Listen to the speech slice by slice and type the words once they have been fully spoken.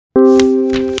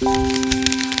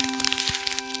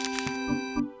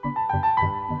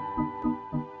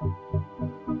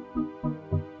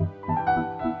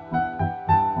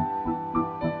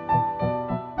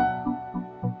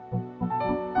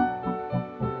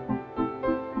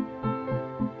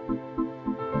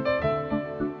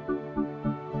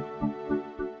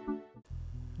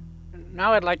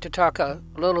Now I'd like to talk a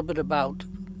little bit about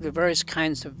the various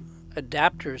kinds of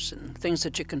adapters and things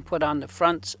that you can put on the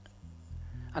front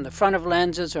of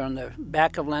lenses or on the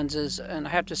back of lenses. And I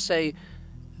have to say,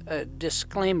 a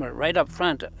disclaimer right up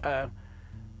front, I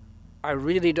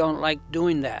really don't like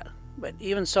doing that. But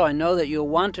even so, I know that you'll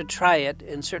want to try it,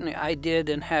 and certainly I did,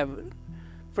 and have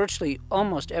virtually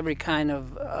almost every kind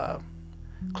of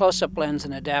close-up lens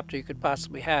and adapter you could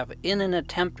possibly have in an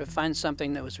attempt to find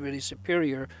something that was really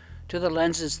superior to the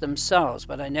lenses themselves,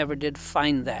 but I never did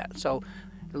find that. So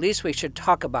at least we should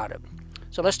talk about it.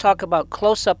 So let's talk about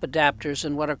close-up adapters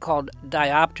and what are called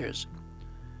diopters.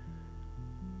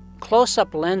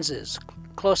 Close-up lenses,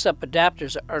 close-up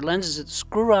adapters, are lenses that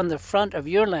screw on the front of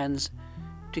your lens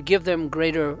to give them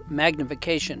greater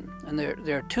magnification. And there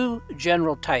are two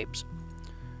general types.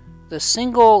 The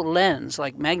single lens,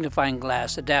 like magnifying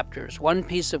glass adapters, one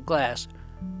piece of glass,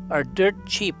 are dirt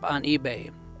cheap on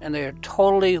eBay, and they are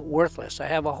totally worthless. I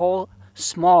have a whole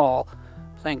small,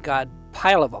 thank God,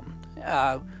 pile of them.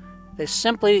 They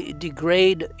simply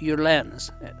degrade your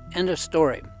lens. End of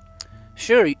story.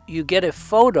 Sure, you get a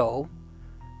photo,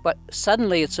 but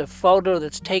suddenly it's a photo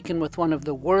that's taken with one of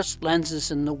the worst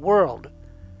lenses in the world.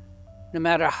 No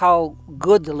matter how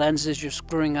good the lens is you're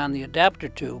screwing on the adapter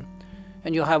to,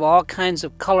 and you'll have all kinds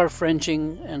of color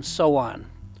fringing and so on.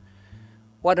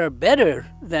 What are better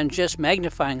than just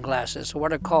magnifying glasses are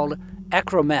what are called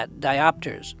achromat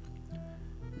diopters.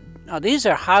 Now these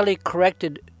are highly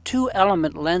corrected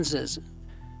two-element lenses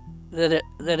that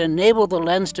enable the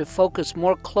lens to focus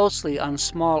more closely on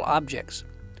small objects.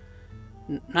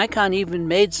 Nikon even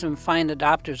made some fine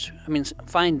diopters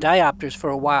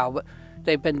for a while, but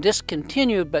they've been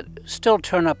discontinued but still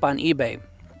turn up on eBay.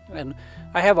 And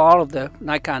I have all of the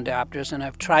Nikon diopters and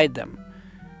I've tried them.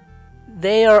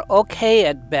 They are okay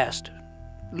at best,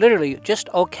 literally just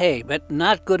okay, but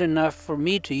not good enough for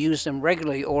me to use them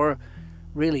regularly or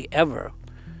really ever.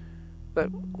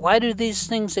 But why do these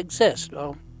things exist?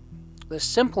 Well, the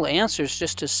simple answer is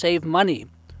just to save money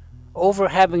over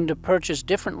having to purchase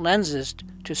different lenses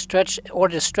to stretch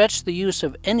the use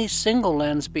of any single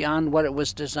lens beyond what it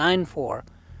was designed for.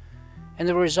 And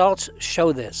the results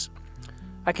show this.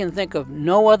 I can think of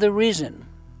no other reason.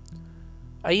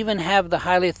 I even have the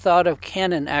highly thought of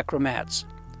Canon achromats,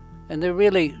 and they're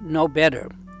really no better.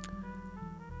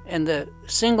 And the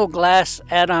single glass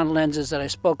add-on lenses that I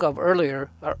spoke of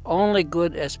earlier are only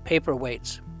good as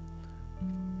paperweights.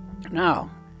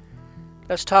 Now,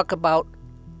 let's talk about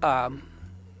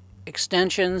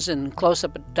extensions and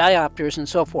close-up diopters and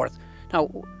so forth. Now,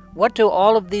 what do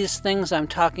all of these things I'm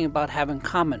talking about have in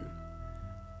common?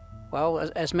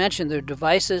 Well, as mentioned, they're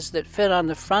devices that fit on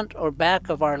the front or back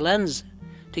of our lens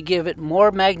to give it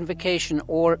more magnification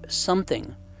or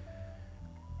something.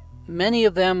 Many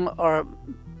of them are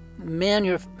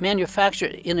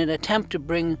manufactured in an attempt to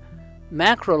bring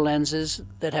macro lenses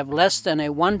that have less than a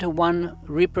 1-to-1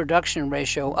 reproduction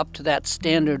ratio up to that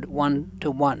standard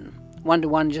 1-to-1.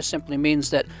 1-to-1 just simply means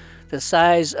that the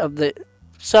size of the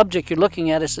subject you're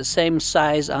looking at is the same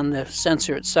size on the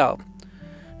sensor itself.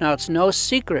 Now, it's no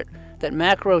secret that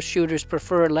macro shooters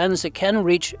prefer a lens that can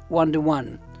reach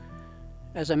 1-to-1.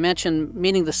 As I mentioned,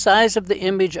 meaning the size of the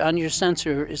image on your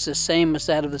sensor is the same as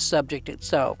that of the subject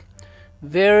itself.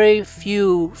 Very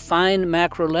few fine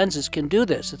macro lenses can do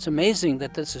this. It's amazing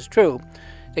that this is true.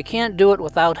 They can't do it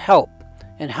without help,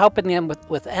 and helping them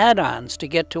with add-ons to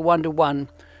get to 1-to-1.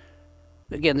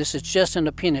 Again, this is just an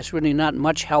opinion. It's really not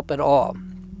much help at all.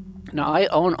 Now, I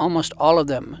own almost all of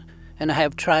them, and I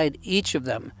have tried each of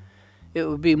them. It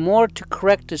would be more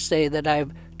correct to say that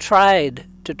I've tried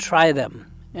to try them,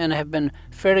 and have been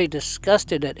fairly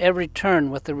disgusted at every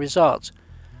turn with the results.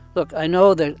 Look, I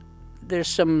know that there's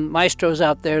some maestros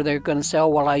out there that are going to say, oh,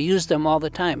 well, I use them all the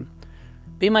time.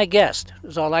 Be my guest,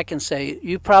 is all I can say.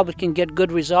 You probably can get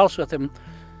good results with them.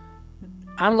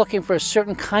 I'm looking for a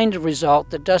certain kind of result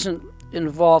that doesn't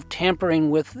involve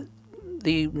tampering with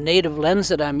the native lens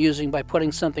that I'm using by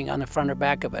putting something on the front or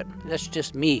back of it. That's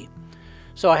just me.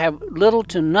 So I have little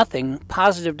to nothing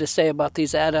positive to say about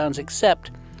these add-ons,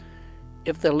 except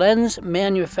if the lens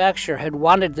manufacturer had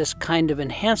wanted this kind of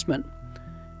enhancement,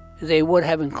 they would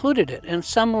have included it. And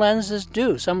some lenses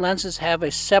do. Some lenses have a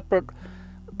separate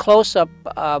close-up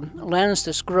lens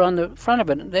to screw on the front of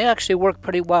it. They actually work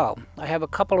pretty well. I have a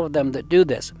couple of them that do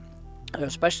this,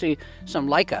 especially some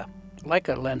Leica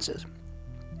lenses.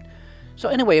 So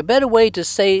anyway, a better way to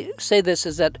say this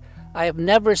is that I have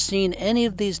never seen any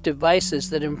of these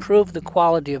devices that improve the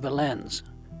quality of a lens.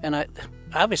 And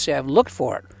obviously I've looked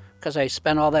for it, because I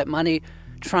spent all that money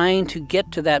trying to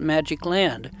get to that magic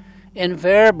land.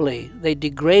 Invariably, they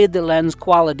degrade the lens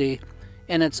quality,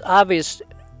 and it's obvious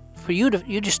for you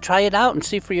just try it out and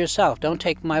see for yourself. Don't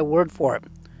take my word for it.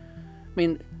 I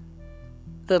mean,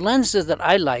 the lenses that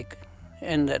I like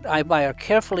and that I buy are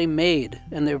carefully made,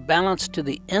 and they're balanced to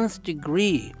the nth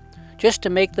degree just to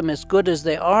make them as good as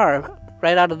they are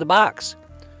right out of the box.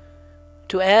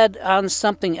 To add on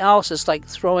something else is like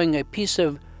throwing a piece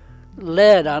of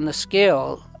lead on a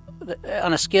scale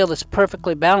that's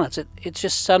perfectly balanced. It's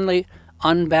just suddenly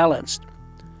unbalanced.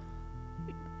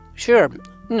 Sure,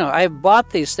 I've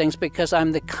bought these things because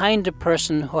I'm the kind of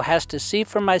person who has to see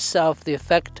for myself the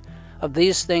effect of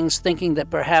these things, thinking that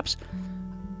perhaps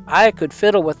I could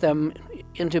fiddle with them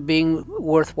into being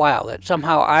worthwhile, that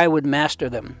somehow I would master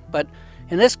them. But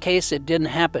in this case, it didn't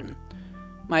happen.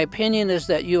 My opinion is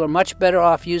that you are much better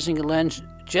off using a lens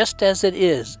just as it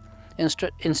is,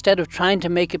 instead of trying to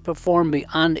make it perform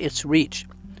beyond its reach.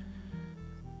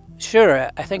 Sure,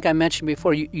 I think I mentioned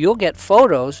before, you'll get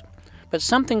photos, but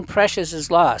something precious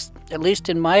is lost, at least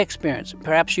in my experience.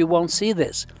 Perhaps you won't see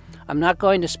this. I'm not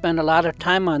going to spend a lot of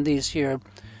time on these here,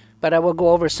 but I will go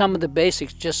over some of the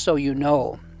basics just so you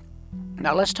know.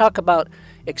 Now let's talk about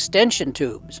extension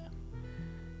tubes.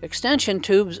 Extension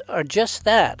tubes are just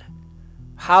that,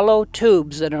 hollow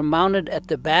tubes that are mounted at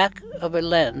the back of a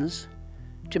lens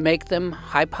to make them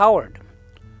high-powered.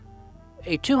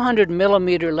 A 200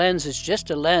 millimeter lens is just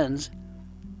a lens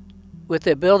with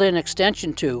a built-in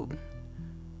extension tube,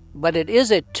 but it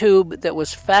is a tube that was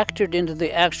factored into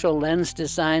the actual lens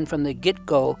design from the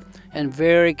get-go and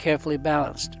very carefully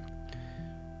balanced.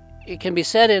 It can be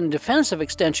said in defense of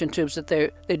extension tubes that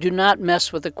they do not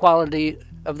mess with the quality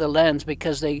of the lens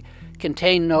because they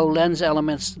contain no lens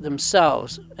elements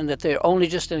themselves, and that they're only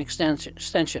just an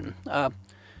extension.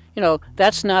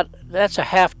 That's a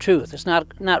half-truth. It's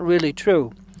not really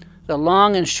true. The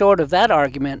long and short of that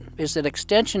argument is that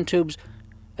extension tubes,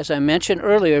 as I mentioned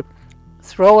earlier,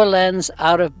 throw a lens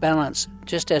out of balance,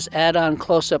 just as add-on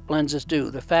close-up lenses do.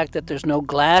 The fact that there's no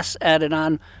glass added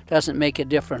on doesn't make a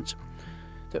difference.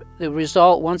 The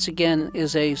result, once again,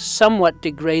 is a somewhat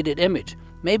degraded image.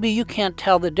 Maybe you can't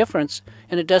tell the difference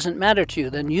and it doesn't matter to you,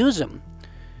 then use them.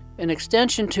 An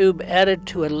extension tube added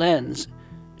to a lens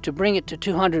to bring it to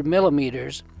 200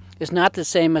 millimeters is not the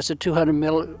same as a 200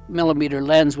 millimeter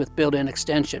lens with built-in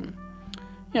extension.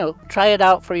 Try it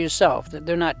out for yourself.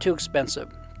 They're not too expensive.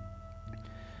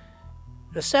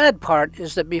 The sad part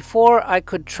is that before I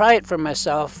could try it for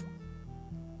myself,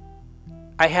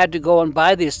 I had to go and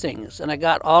buy these things, and I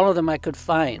got all of them I could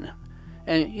find.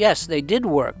 And yes, they did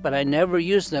work, but I never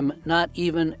used them, not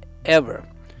even ever.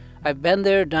 I've been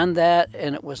there, done that,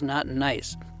 and it was not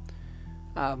nice.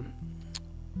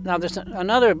 Now there's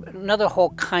another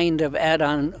whole kind of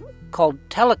add-on called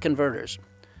teleconverters.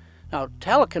 Now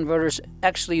teleconverters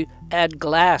actually add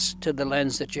glass to the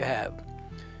lens that you have,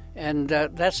 and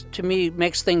that's, to me,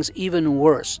 makes things even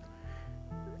worse.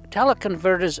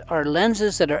 Teleconverters are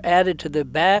lenses that are added to the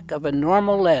back of a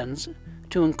normal lens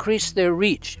to increase their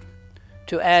reach,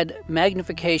 to add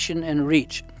magnification and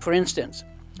reach. For instance,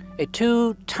 a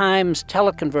 2 times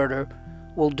teleconverter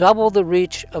will double the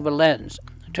reach of a lens,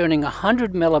 turning a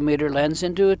 100 millimeter lens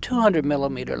into a 200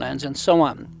 millimeter lens, and so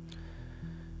on.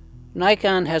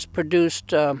 Nikon has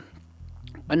produced a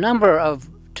number of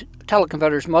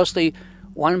teleconverters, mostly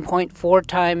 1.4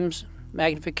 times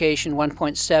magnification,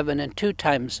 1.7, and 2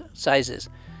 times sizes,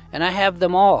 and I have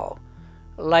them all.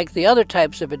 Like the other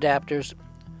types of adapters,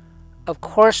 of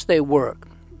course they work,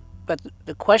 but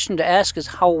the question to ask is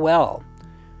how well.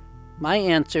 My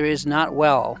answer is not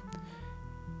well.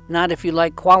 Not if you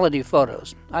like quality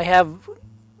photos. I have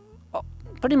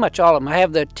pretty much all of them. I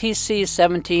have the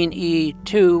TC17E2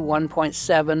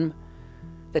 1.7,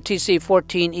 the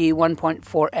TC14E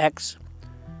 1.4X,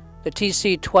 the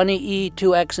TC20E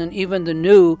 2X, and even the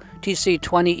new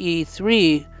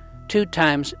TC20E3 2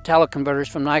 times teleconverters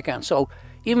from Nikon. So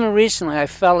even recently I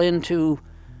fell into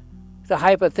the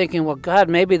hype of thinking, well, God,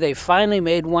 maybe they finally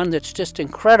made one that's just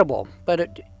incredible.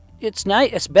 But it's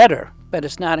better, but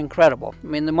it's not incredible. I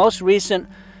mean, the most recent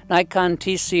Nikon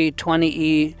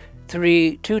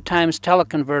TC20E3 2 times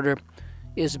teleconverter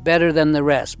is better than the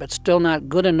rest, but still not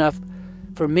good enough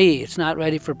for me. It's not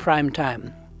ready for prime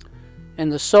time. And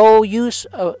the sole use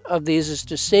of these is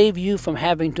to save you from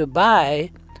having to buy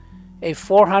a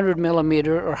 400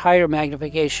 millimeter or higher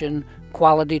magnification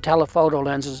quality telephoto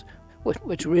lenses,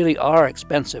 which really are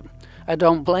expensive. I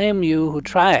don't blame you who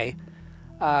try,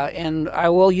 and I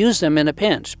will use them in a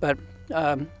pinch, but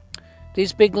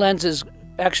these big lenses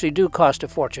actually do cost a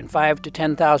fortune, $5,000 to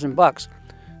 $10,000.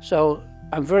 So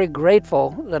I'm very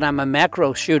grateful that I'm a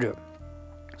macro shooter.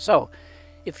 So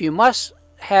if you must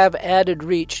have added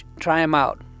reach, try them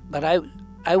out. But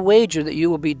I wager that you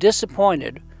will be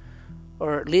disappointed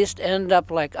or at least end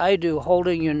up like I do,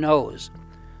 holding your nose.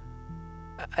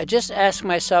 I just ask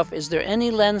myself, is there any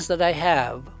lens that I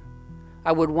have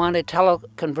I would want a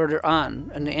teleconverter on?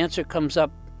 And the answer comes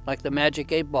up like the magic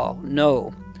 8-ball,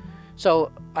 no.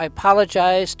 So I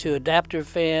apologize to adapter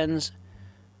fans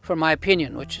for my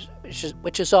opinion, which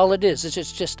is all it is.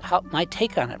 It's just my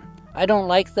take on it. I don't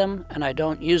like them and I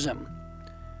don't use them.